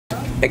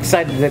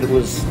excited that it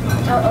was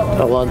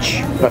a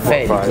lunch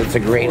buffet. It's a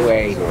great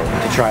way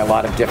to try a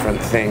lot of different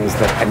things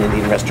that an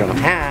Indian restaurant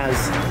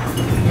has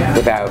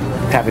without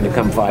having to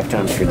come 5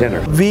 times for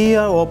dinner. We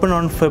are open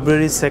on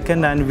February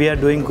 2nd and we are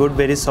doing good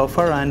very so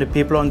far, and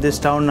people on this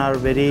town are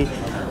very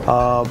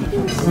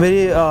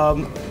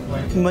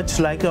much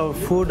like our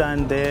food,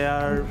 and they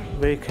are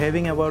very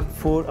craving about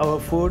our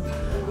food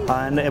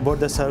and about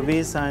the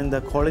service and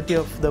the quality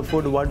of the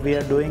food what we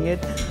are doing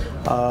it.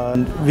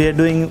 We are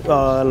doing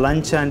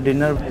lunch and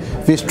dinner.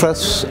 We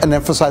stress and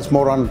emphasize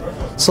more on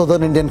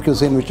Southern Indian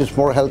cuisine, which is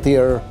more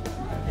healthier,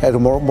 has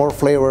more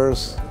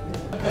flavors,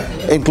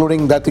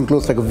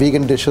 includes like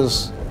vegan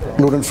dishes,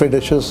 gluten-free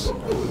dishes.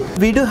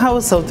 We do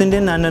have South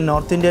Indian and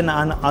North Indian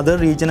and other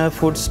regional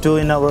foods too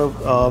in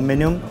our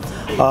menu.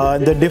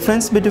 The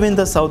difference between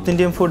the South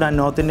Indian food and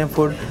North Indian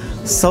food,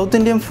 South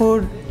Indian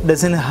food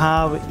doesn't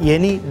have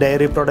any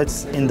dairy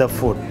products in the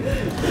food.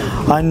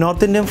 And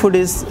North Indian food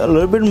is a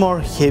little bit more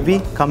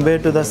heavy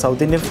compared to the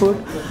South Indian food,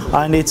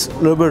 and it's a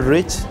little bit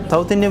rich.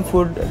 South Indian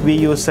food, we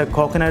use a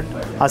coconut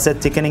as a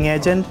thickening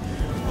agent.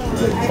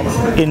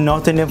 In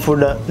North Indian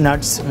food,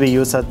 nuts we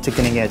use a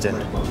thickening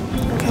agent.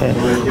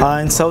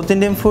 In South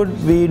Indian food,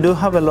 we do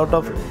have a lot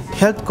of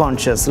health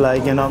conscious,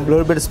 like a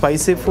little bit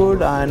spicy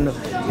food, and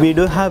we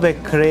do have a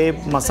crepe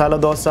masala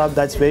dosa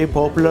that's very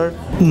popular.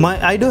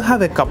 I do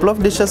have a couple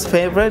of dishes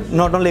favorite,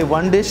 not only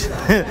one dish,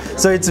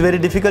 so it's very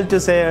difficult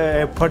to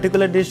say a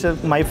particular dish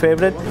is my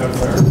favorite.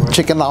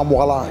 Chicken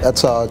amwala,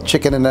 that's a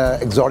chicken in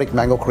an exotic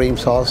mango cream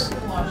sauce,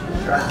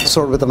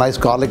 served with a nice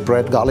garlic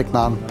bread, garlic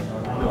naan,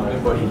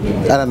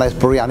 and a nice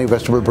biryani,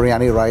 vegetable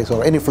biryani rice,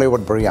 or any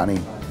flavored biryani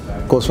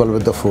goes well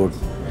with the food.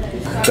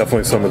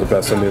 Definitely some of the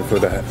best Indian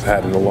food I've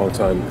had in a long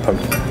time,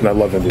 and I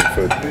love Indian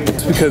food.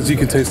 It's because you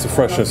can taste the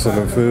freshness in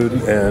the food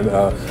and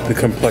the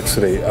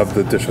complexity of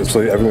the dishes. So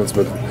everyone's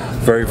been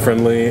very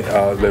friendly.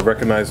 They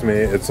recognize me.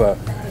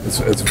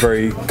 It's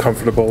very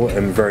comfortable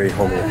and very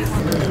homely.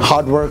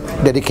 Hard work,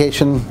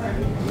 dedication.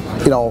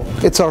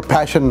 It's our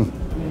passion.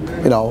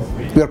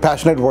 We are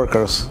passionate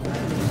workers.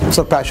 It's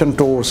our passion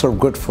to serve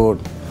good food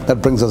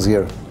that brings us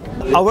here.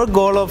 Our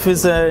goal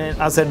as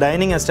a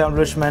dining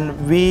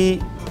establishment,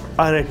 we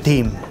are a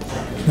team.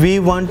 We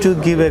want to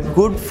give a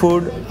good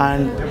food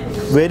and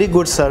very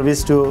good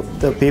service to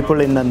the people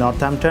in the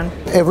Northampton.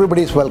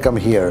 Everybody is welcome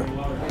here.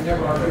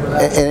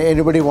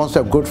 Anybody wants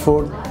to have good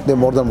food, they're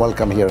more than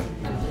welcome here.